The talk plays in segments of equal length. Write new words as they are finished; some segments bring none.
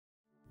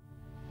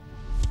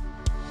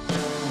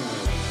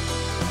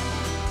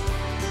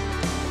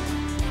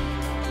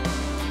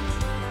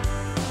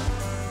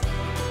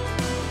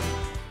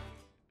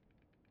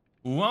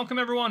Welcome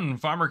everyone,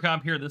 Farmer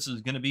Cop here. This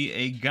is going to be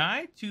a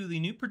guide to the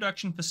new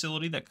production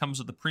facility that comes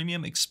with the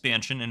premium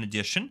expansion and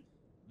addition,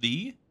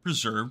 the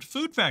Preserved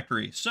Food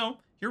Factory. So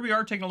here we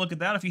are taking a look at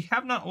that. If you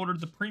have not ordered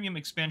the premium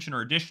expansion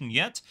or addition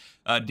yet,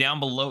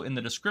 down below in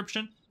the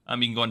description, you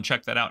can go and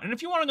check that out. And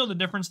if you want to know the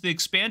difference, the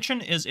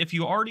expansion is if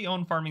you already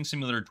own Farming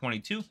Simulator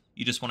 22,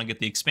 you just want to get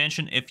the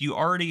expansion. If you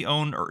already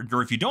own,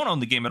 or if you don't own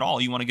the game at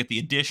all, you want to get the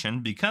addition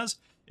because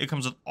it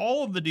comes with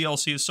all of the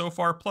DLCs so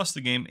far, plus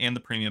the game and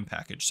the premium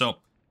package. So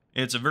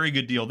it's a very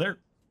good deal there.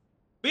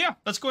 But yeah,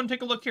 let's go ahead and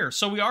take a look here.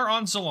 So we are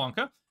on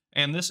Zelonka,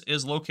 and this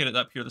is located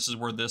up here. This is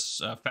where this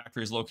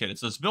factory is located.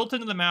 So it's built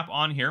into the map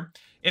on here.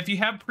 If you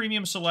have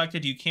premium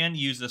selected, you can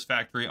use this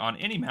factory on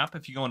any map.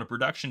 If you go into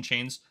production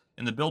chains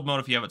in the build mode,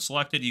 if you have it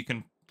selected, you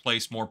can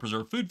place more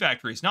preserved food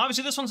factories. Now,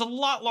 obviously, this one's a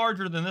lot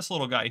larger than this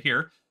little guy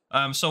here.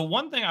 So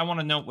one thing I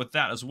want to note with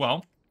that as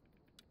well,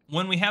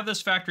 when we have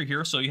this factory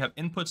here, so you have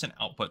inputs and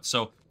outputs.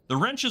 So the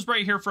wrench is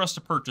right here for us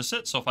to purchase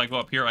it. So if I go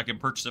up here, I can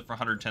purchase it for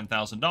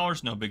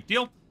 $110,000. No big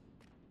deal.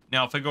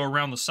 Now, if I go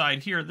around the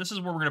side here, this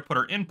is where we're going to put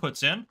our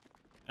inputs in.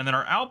 And then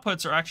our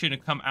outputs are actually going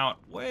to come out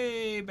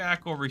way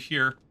back over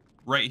here,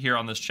 right here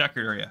on this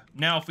checkered area.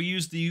 Now, if we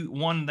use the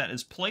one that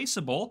is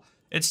placeable,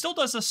 it still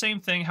does the same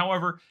thing.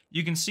 However,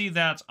 you can see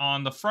that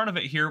on the front of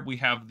it here, we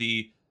have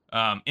the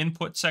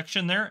input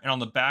section there, and on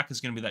the back is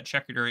going to be that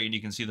checkered area, and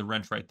you can see the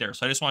wrench right there.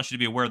 So I just want you to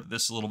be aware that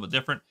this is a little bit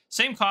different.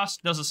 Same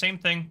cost, does the same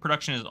thing.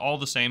 Production is all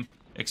the same,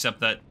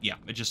 except that, yeah,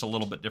 it's just a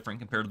little bit different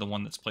compared to the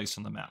one that's placed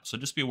on the map. So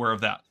just be aware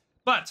of that.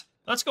 But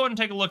let's go ahead and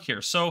take a look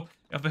here. So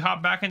if we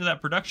hop back into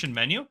that production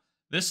menu,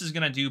 this is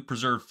going to do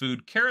preserved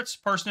food, carrots,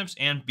 parsnips,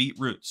 and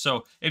beetroot.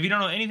 So if you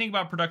don't know anything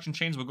about production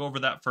chains, we'll go over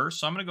that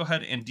first. So I'm going to go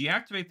ahead and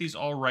deactivate these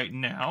all right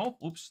now.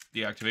 Oops,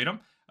 deactivate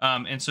them.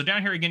 And so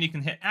down here, again, you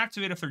can hit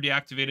activate if they're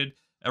deactivated.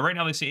 Right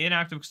now, they say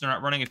inactive because they're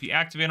not running. If you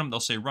activate them,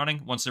 they'll say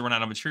running. Once they run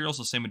out of materials,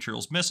 they'll say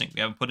materials missing.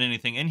 We haven't put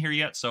anything in here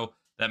yet, so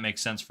that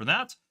makes sense for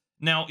that.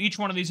 Now, each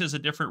one of these is a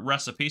different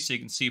recipe. So you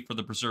can see for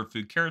the preserved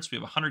food carrots, we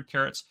have 100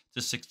 carrots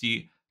to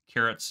 60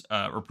 carrots,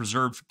 or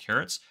preserved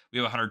carrots. We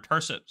have 100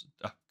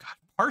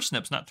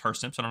 parsnips, not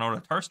tarsnips. I don't know what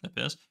a tarsnip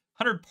is.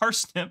 100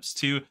 parsnips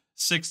to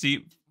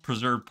 60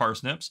 preserved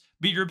parsnips.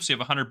 Beetroots, you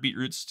have 100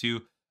 beetroots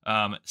to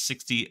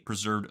 60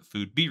 preserved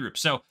food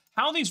beetroots. So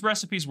how these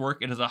recipes work,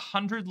 it is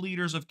 100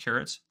 liters of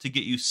carrots to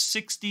get you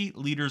 60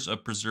 liters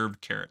of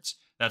preserved carrots.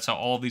 That's how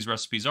all of these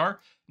recipes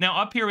are.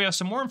 Now, up here, we have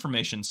some more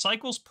information.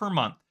 Cycles per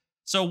month.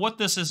 So what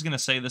this is going to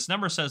say, this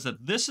number says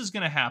that this is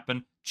going to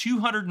happen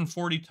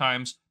 240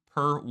 times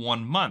per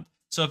 1 month.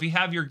 So if you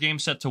have your game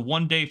set to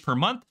 1 day per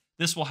month,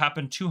 this will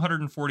happen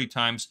 240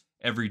 times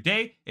every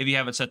day. If you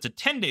have it set to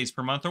 10 days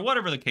per month, or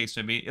whatever the case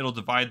may be, it'll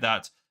divide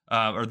that,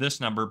 or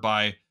this number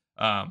by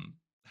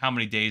how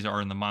many days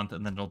are in the month,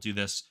 and then it'll do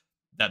that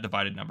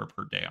divided number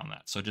per day on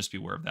that. So just be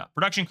aware of that.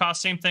 Production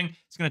cost, same thing.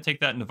 It's going to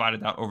take that and divide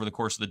it out over the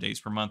course of the days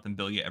per month and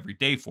bill you every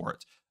day for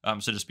it.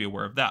 So just be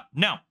aware of that.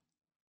 Now,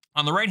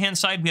 on the right-hand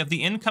side, we have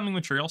the incoming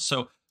material.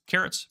 So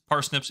carrots,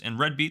 parsnips, and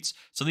red beets.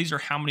 So these are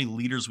how many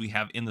liters we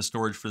have in the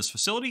storage for this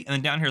facility. And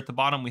then down here at the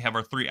bottom, we have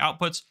our 3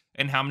 outputs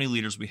and how many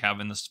liters we have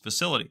in this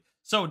facility.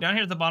 So down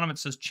here at the bottom, it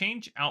says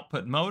change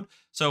output mode.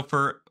 So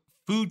for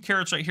food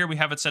carrots right here, we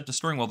have it set to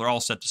storing. Well, they're all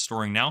set to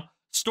storing now.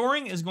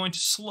 Storing is going to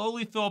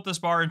slowly fill up this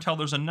bar until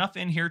there's enough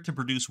in here to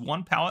produce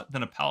 1 pallet.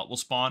 Then a pallet will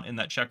spawn in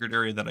that checkered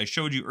area that I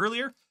showed you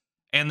earlier.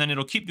 And then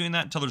it'll keep doing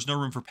that until there's no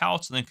room for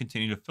pallets and then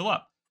continue to fill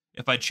up.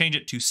 If I change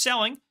it to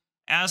selling,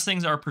 as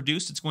things are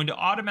produced, it's going to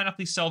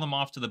automatically sell them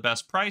off to the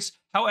best price.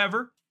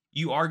 However,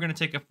 you are going to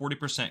take a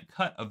 40%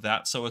 cut of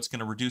that. So it's going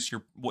to reduce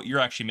what you're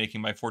actually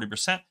making by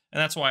 40%. And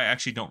that's why I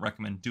actually don't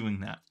recommend doing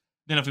that.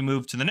 Then if we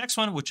move to the next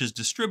one, which is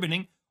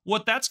distributing,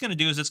 what that's going to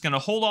do is it's going to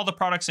hold all the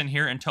products in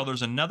here until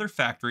there's another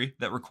factory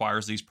that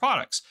requires these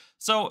products.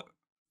 So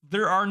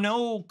there are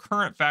no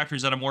current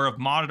factories that I'm aware of,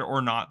 modded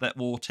or not, that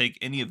will take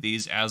any of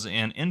these as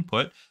an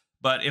input.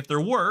 But if there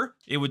were,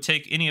 it would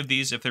take any of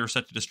these if they were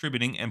set to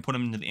distributing and put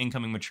them into the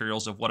incoming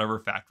materials of whatever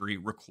factory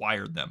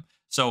required them.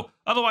 So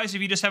otherwise,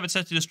 if you just have it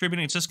set to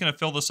distributing, it's just going to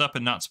fill this up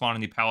and not spawn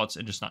any pallets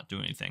and just not do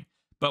anything.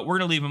 But we're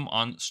going to leave them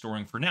on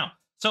storing for now.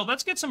 So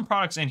let's get some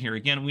products in here.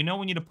 Again, we know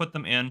we need to put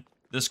them in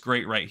this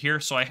grate right here.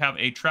 So I have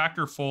a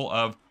tractor full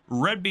of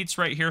red beets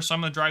right here. So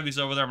I'm going to drive these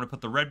over there. I'm going to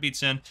put the red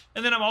beets in.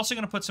 And then I'm also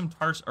going to put some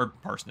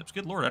parsnips.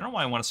 Good Lord, I don't know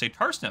why I want to say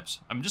tarsnips.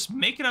 I'm just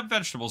making up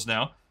vegetables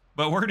now.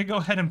 But we're going to go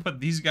ahead and put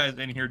these guys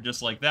in here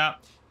just like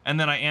that. And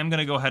then I am going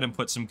to go ahead and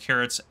put some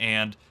carrots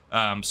and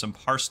some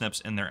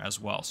parsnips in there as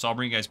well. So I'll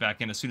bring you guys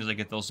back in as soon as I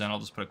get those done. I'll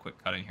just put a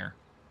quick cut in here.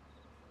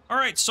 All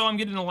right, so I'm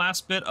getting the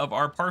last bit of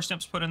our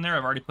parsnips put in there.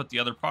 I've already put the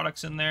other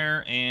products in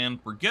there, and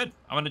we're good.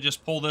 I'm going to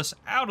just pull this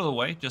out of the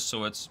way, just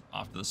so it's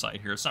off to the side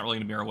here. It's not really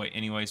going to be our way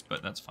anyways,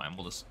 but that's fine.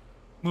 We'll just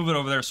move it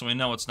over there so we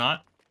know it's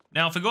not.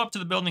 Now, if we go up to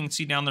the building and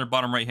see down there,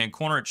 bottom right-hand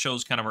corner, it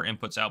shows kind of our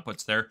inputs,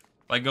 outputs there.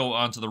 If I go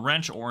onto the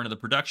wrench or into the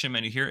production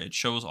menu here, it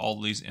shows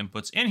all these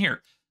inputs in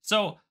here.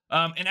 So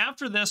And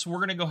after this, we're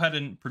going to go ahead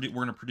and we're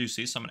going to produce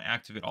these. So I'm going to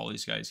activate all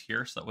these guys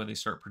here so that way they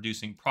start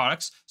producing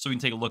products. So we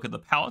can take a look at the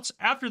pallets.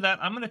 After that,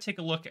 I'm going to take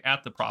a look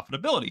at the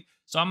profitability.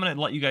 So I'm going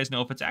to let you guys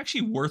know if it's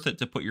actually worth it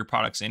to put your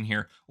products in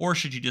here, or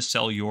should you just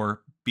sell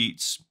your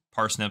beets,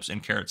 parsnips,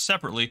 and carrots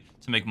separately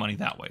to make money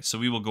that way. So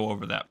we will go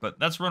over that. But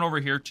let's run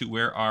over here to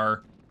where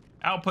our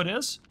output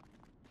is.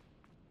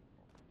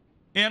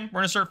 And we're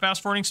going to start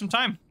fast forwarding some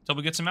time until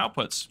we get some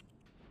outputs.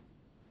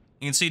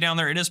 You can see down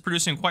there, it is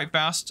producing quite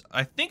fast.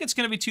 I think it's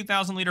going to be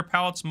 2,000 liter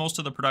pallets. Most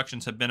of the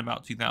productions have been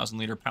about 2,000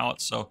 liter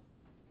pallets. So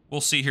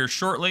we'll see here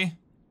shortly.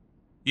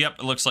 Yep,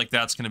 it looks like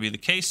that's going to be the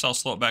case. I'll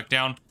slow it back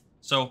down.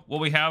 So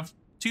what we have,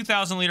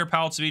 2,000 liter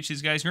pallets of each of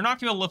these guys. You're not going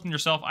to be able to lift them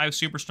yourself. I have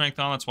super strength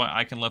on, that's why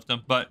I can lift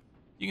them. But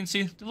you can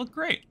see they look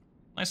great.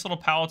 Nice little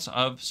pallets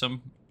of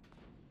some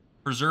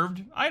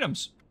preserved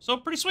items. So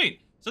pretty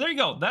sweet. So there you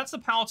go. That's the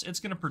pallets it's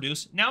going to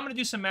produce. Now I'm going to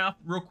do some math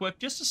real quick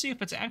just to see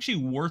if it's actually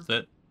worth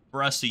it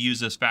for us to use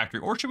this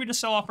factory, or should we just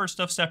sell off our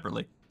stuff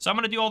separately? So I'm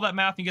going to do all that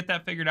math and get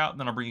that figured out, and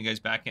then I'll bring you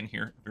guys back in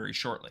here very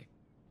shortly.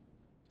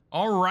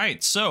 All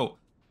right, so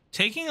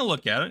taking a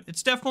look at it,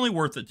 it's definitely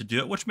worth it to do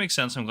it, which makes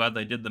sense. I'm glad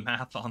they did the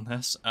math on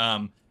this.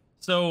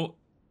 So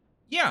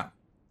yeah,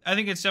 I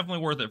think it's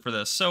definitely worth it for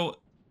this. So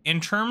in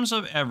terms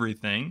of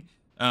everything,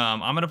 I'm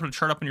going to put a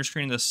chart up on your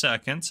screen in a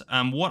second.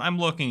 What I'm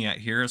looking at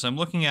here is I'm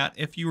looking at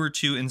if you were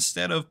to,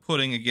 instead of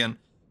putting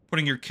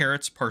your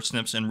carrots,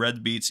 parsnips, and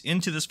red beets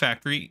into this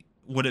factory,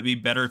 would it be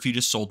better if you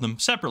just sold them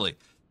separately?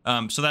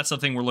 So that's the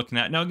thing we're looking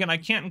at. Now, again, I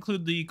can't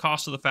include the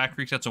cost of the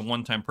factory because that's a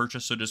one-time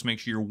purchase, so just make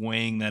sure you're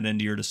weighing that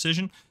into your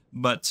decision.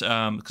 But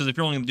because if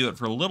you're only going to do it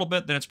for a little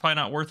bit, then it's probably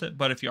not worth it.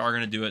 But if you are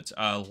going to do it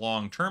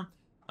long-term,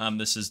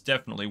 this is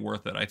definitely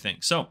worth it, I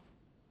think. So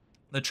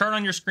the chart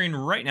on your screen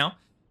right now,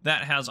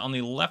 that has on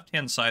the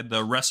left-hand side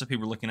the recipe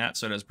we're looking at.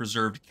 So it has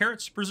preserved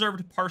carrots,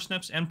 preserved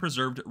parsnips, and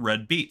preserved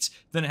red beets.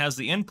 Then it has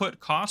the input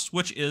cost,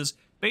 which is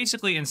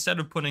basically, instead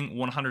of putting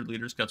 100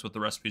 liters, that's what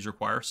the recipes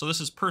require. So this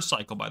is per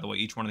cycle, by the way.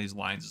 Each one of these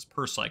lines is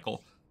per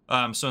cycle.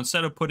 So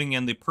instead of putting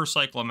in the per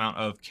cycle amount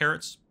of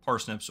carrots,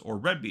 parsnips, or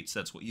red beets,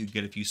 that's what you'd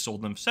get if you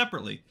sold them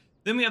separately.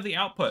 Then we have the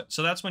output.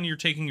 So that's when you're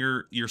taking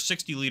your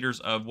 60 liters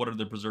of whatever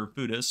the preserved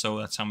food is. So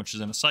that's how much is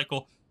in a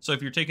cycle. So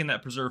if you're taking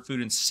that preserved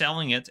food and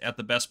selling it at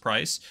the best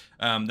price,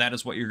 that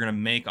is what you're going to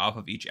make off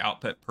of each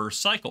output per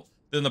cycle.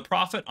 Then the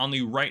profit on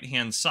the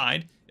right-hand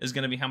side is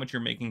going to be how much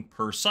you're making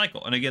per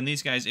cycle. And again,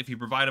 these guys, if you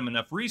provide them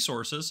enough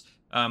resources,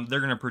 they're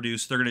going to do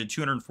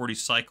 240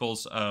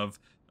 cycles of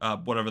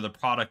whatever the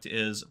product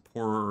is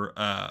per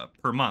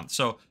month.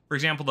 So for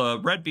example, the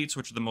red beets,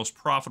 which are the most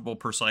profitable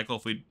per cycle,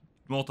 if we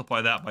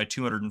multiply that by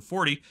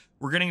 240,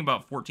 we're getting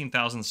about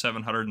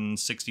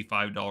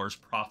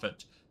 $14,765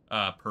 profit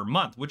per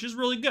month, which is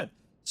really good.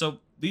 So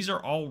these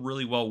are all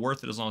really well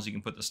worth it as long as you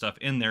can put the stuff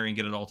in there and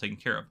get it all taken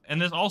care of.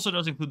 And this also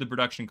does include the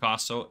production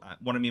costs. So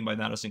what I mean by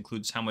that is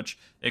includes how much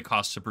it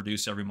costs to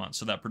produce every month.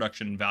 So that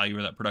production value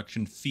or that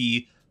production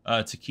fee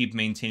to keep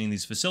maintaining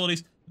these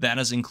facilities, that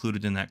is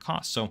included in that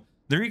cost. So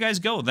there you guys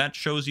go. That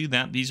shows you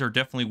that these are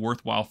definitely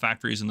worthwhile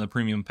factories in the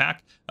premium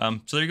pack.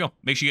 So there you go.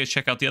 Make sure you guys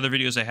check out the other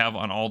videos I have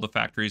on all the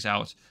factories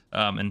out.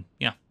 And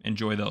yeah,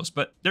 enjoy those.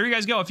 But there you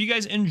guys go. If you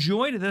guys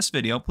enjoyed this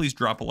video, please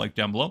drop a like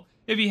down below.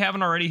 If you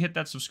haven't already, hit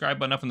that subscribe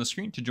button up on the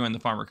screen to join the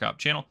Farmer Cop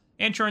channel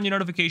and turn on the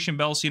notification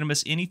bell so you don't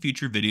miss any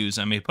future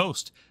videos I may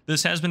post.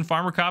 This has been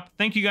Farmer Cop.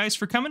 Thank you guys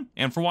for coming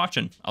and for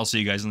watching. I'll see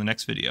you guys in the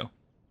next video.